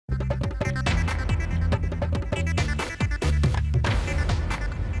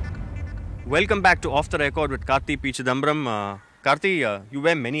Welcome back to Off the Record with Karti P. Chidambaram. Karti, you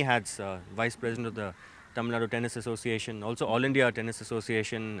wear many hats, Vice President of the Tamil Nadu Tennis Association, also All India Tennis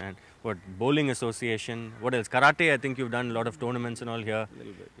Association, and Bowling Association. What else? Karate, I think you've done a lot of tournaments and all here. A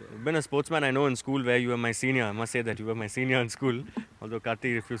little bit, yeah. You've been a sportsman, I know, in school where you were my senior. I must say that you were my senior in school, although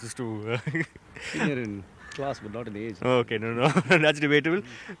Karti refuses to. Senior in class, but not in age. Okay, no, that's debatable.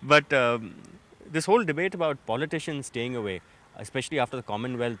 But this whole debate about politicians staying away, especially after the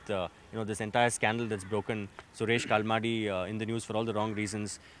Commonwealth, this entire scandal that's broken, Suresh Kalmadi in the news for all the wrong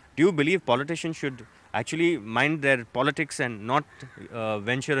reasons. Do you believe politicians should actually mind their politics and not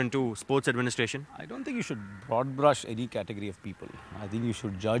venture into sports administration? I don't think you should broad brush any category of people. I think you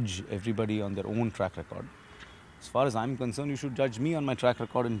should judge everybody on their own track record. As far as I'm concerned, you should judge me on my track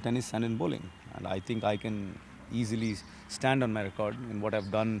record in tennis and in bowling. And I think I can easily stand on my record in what I've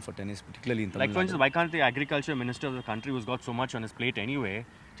done for tennis, particularly in Tamil Like, for instance, why can't the agriculture minister of the country, who's got so much on his plate anyway,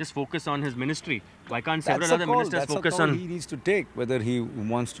 just focus on his ministry? Why can't several other ministers focus on... He needs to take, whether he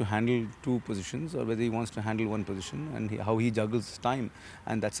wants to handle two positions or whether he wants to handle one position, and how he juggles his time.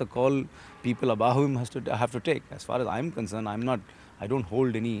 And that's a call people above him have to take. As far as I'm concerned, I don't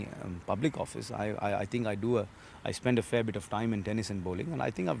hold any public office. I think I spend a fair bit of time in tennis and bowling, and I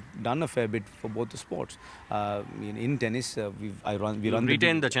think I've done a fair bit for both the sports. In tennis, we run the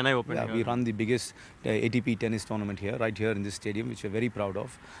Chennai Open. Yeah, we run the biggest ATP tennis tournament here, right here in this stadium, which we're very proud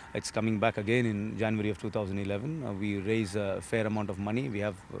of. It's coming back again in January of 2011. We raise a fair amount of money. We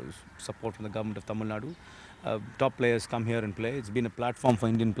have support from the government of Tamil Nadu. Top players come here and play. It's been a platform for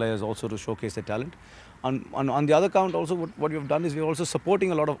Indian players also to showcase their talent. On the other count also, what we have done is we are also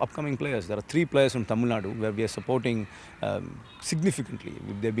supporting a lot of upcoming players. There are 3 players from Tamil Nadu where we are supporting significantly.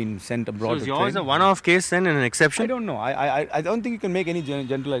 They've been sent abroad. So is yours a one-off case then and an exception? I don't know. I don't think you can make any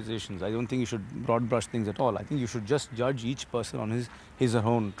generalizations. I don't think you should broad brush things at all. I think you should just judge each person on his or her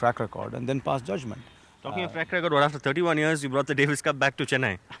own track record and then pass judgment. Talking of track record, after 31 years you brought the Davis Cup back to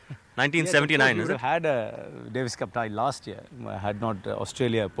Chennai? 1979, yes, is it? We had a Davis Cup tie last year. Had not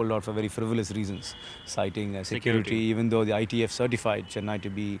Australia pulled out for very frivolous reasons, citing security, even though the ITF certified Chennai to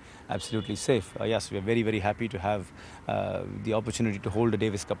be absolutely safe. Yes, we are very, very happy to have the opportunity to hold a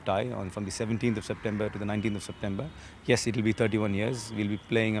Davis Cup tie from the 17th of September to the 19th of September. Yes, it will be 31 years. We'll be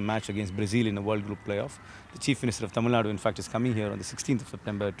playing a match against Brazil in a World Group playoff. The Chief Minister of Tamil Nadu, in fact, is coming here on the 16th of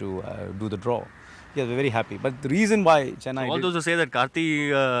September to do the draw. Yes, we're very happy. But the reason why Chennai... So all those who say that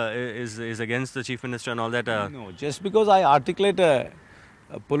Karti is against the Chief Minister and all that... No, just because I articulate a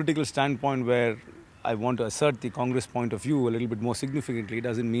political standpoint where I want to assert the Congress point of view a little bit more significantly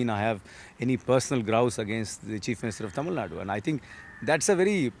doesn't mean I have any personal grouse against the Chief Minister of Tamil Nadu. And I think that's a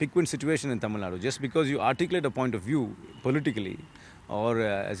very piquant situation in Tamil Nadu. Just because you articulate a point of view politically or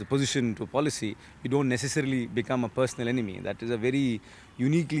as a position to policy, you don't necessarily become a personal enemy. That is a very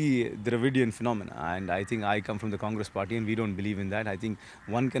uniquely Dravidian phenomena, and I think I come from the Congress party and we don't believe in that. I think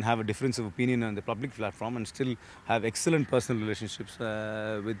one can have a difference of opinion on the public platform and still have excellent personal relationships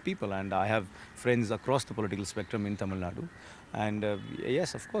with people, and I have friends across the political spectrum in Tamil Nadu. And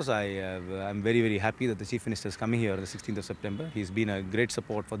yes, of course, I'm very, very happy that the Chief Minister is coming here on the 16th of September. He's been a great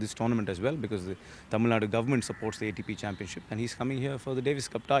support for this tournament as well, because the Tamil Nadu government supports the ATP Championship, and he's coming here for the Davis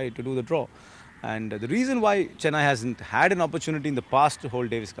Cup tie to do the draw. And the reason why Chennai hasn't had an opportunity in the past to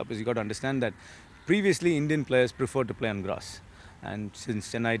hold Davis Cup is you got to understand that previously Indian players preferred to play on grass. And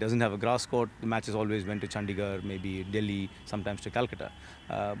since Chennai doesn't have a grass court, the matches always went to Chandigarh, maybe Delhi, sometimes to Calcutta.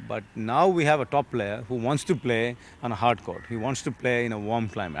 But now we have a top player who wants to play on a hard court. He wants to play in a warm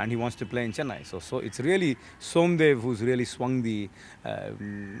climate, and he wants to play in Chennai. So it's really Somdev who's really swung the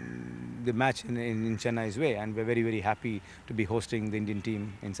match in Chennai's way, and we're very, very happy to be hosting the Indian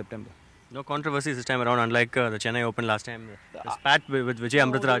team in September. No controversies this time around, unlike the Chennai Open last time. The spat with Vijay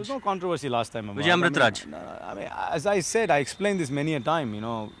Amritraj. There was no controversy last time. Vijay Amritraj. I mean, as I said, I explained this many a time.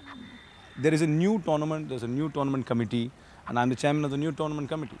 There is a new tournament. There's a new tournament committee, and I'm the chairman of the new tournament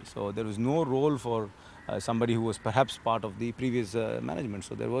committee. So there was no role for somebody who was perhaps part of the previous management.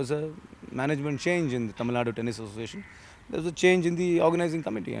 So there was a management change in the Tamil Nadu Tennis Association. There was a change in the organizing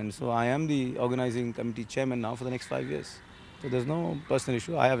committee, and so I am the organizing committee chairman now for the next 5 years. So there's no personal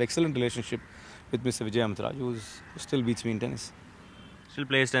issue. I have excellent relationship with Mr. Vijay Amritraj, who still beats me in tennis. Still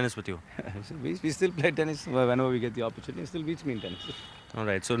plays tennis with you? we still play tennis whenever we get the opportunity. He still beats me in tennis. All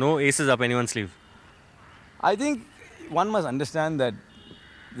right. So no aces up anyone's sleeve? I think one must understand that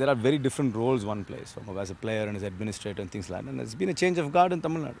there are very different roles one plays, as a player and as administrator and things like that. And there's been a change of guard in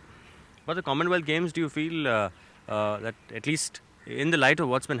Tamil Nadu. But the Commonwealth Games, do you feel that at least in the light of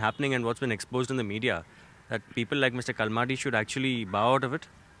what's been happening and what's been exposed in the media, that people like Mr. Kalmadi should actually bow out of it?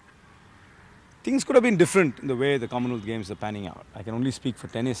 Things could have been different in the way the Commonwealth Games are panning out. I can only speak for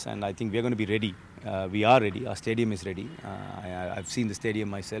tennis, and I think we are going to be ready. We are ready. Our stadium is ready. I've seen the stadium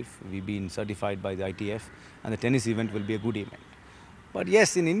myself. We've been certified by the ITF, and the tennis event will be a good event. But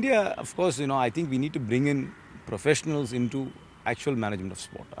yes, in India, of course, I think we need to bring in professionals into actual management of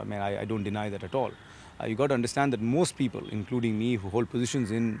sport. I mean, I don't deny that at all. You got to understand that most people, including me, who hold positions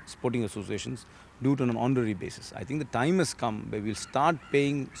in sporting associations, do it on an honorary basis. I think the time has come where we'll start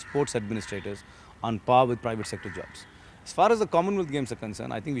paying sports administrators on par with private sector jobs. As far as the Commonwealth Games are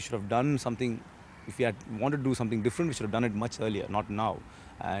concerned, I think we should have done something. If we had wanted to do something different, we should have done it much earlier, not now.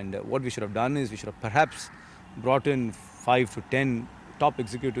 And what we should have done is we should have perhaps brought in 5 to 10 top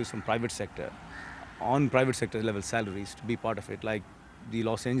executives from private sector on private sector level salaries to be part of it, like the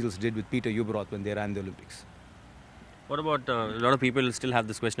Los Angeles did with Peter Uberoth when they ran the Olympics. What about a lot of people still have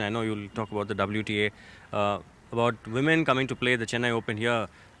this question? I know you'll talk about the WTA, about women coming to play the Chennai Open here.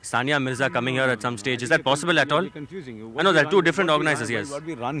 Sania Mirza coming here at some stage. Is that possible at all? Confusing. I know there are two different organizers, yes. What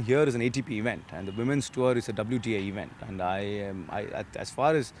we run here is an ATP event, and the women's tour is a WTA event. And as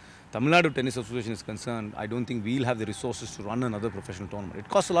far as Tamil Nadu Tennis Association is concerned, I don't think we'll have the resources to run another professional tournament. It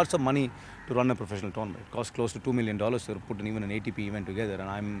costs lots of money to run a professional tournament. It costs close to $2 million to put even an ATP event together, and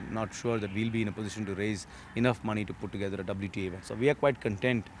I'm not sure that we'll be in a position to raise enough money to put together a WTA event. So we are quite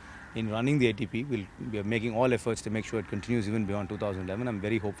content in running the ATP. We are making all efforts to make sure it continues even beyond 2011. I'm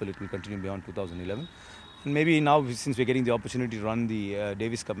very hopeful it will continue beyond 2011. And maybe now, since we're getting the opportunity to run the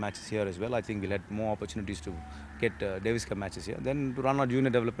Davis Cup matches here as well, I think we'll have more opportunities to get Davis Cup matches here. Then to run our junior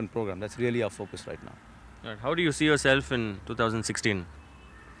development program. That's really our focus right now. Right. How do you see yourself in 2016?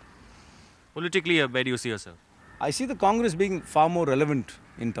 Politically, where do you see yourself? I see the Congress being far more relevant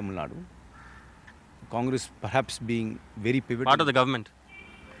in Tamil Nadu. Congress perhaps being very pivotal. Part of the government?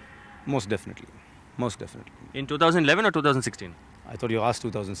 Most definitely. Most definitely. In 2011 or 2016? I thought you asked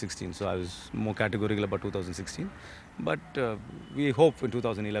 2016, so I was more categorical about 2016. But we hope in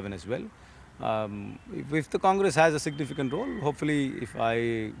 2011 as well. If the Congress has a significant role, hopefully if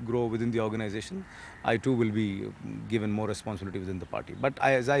I grow within the organization, I too will be given more responsibility within the party. But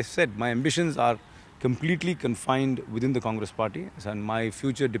as I said, my ambitions are completely confined within the Congress party, and my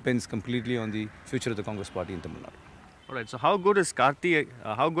future depends completely on the future of the Congress party in Tamil Nadu. Alright, so how good is Karti,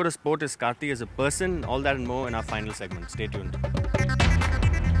 how good a sport is Karti as a person? All that and more in our final segment. Stay tuned.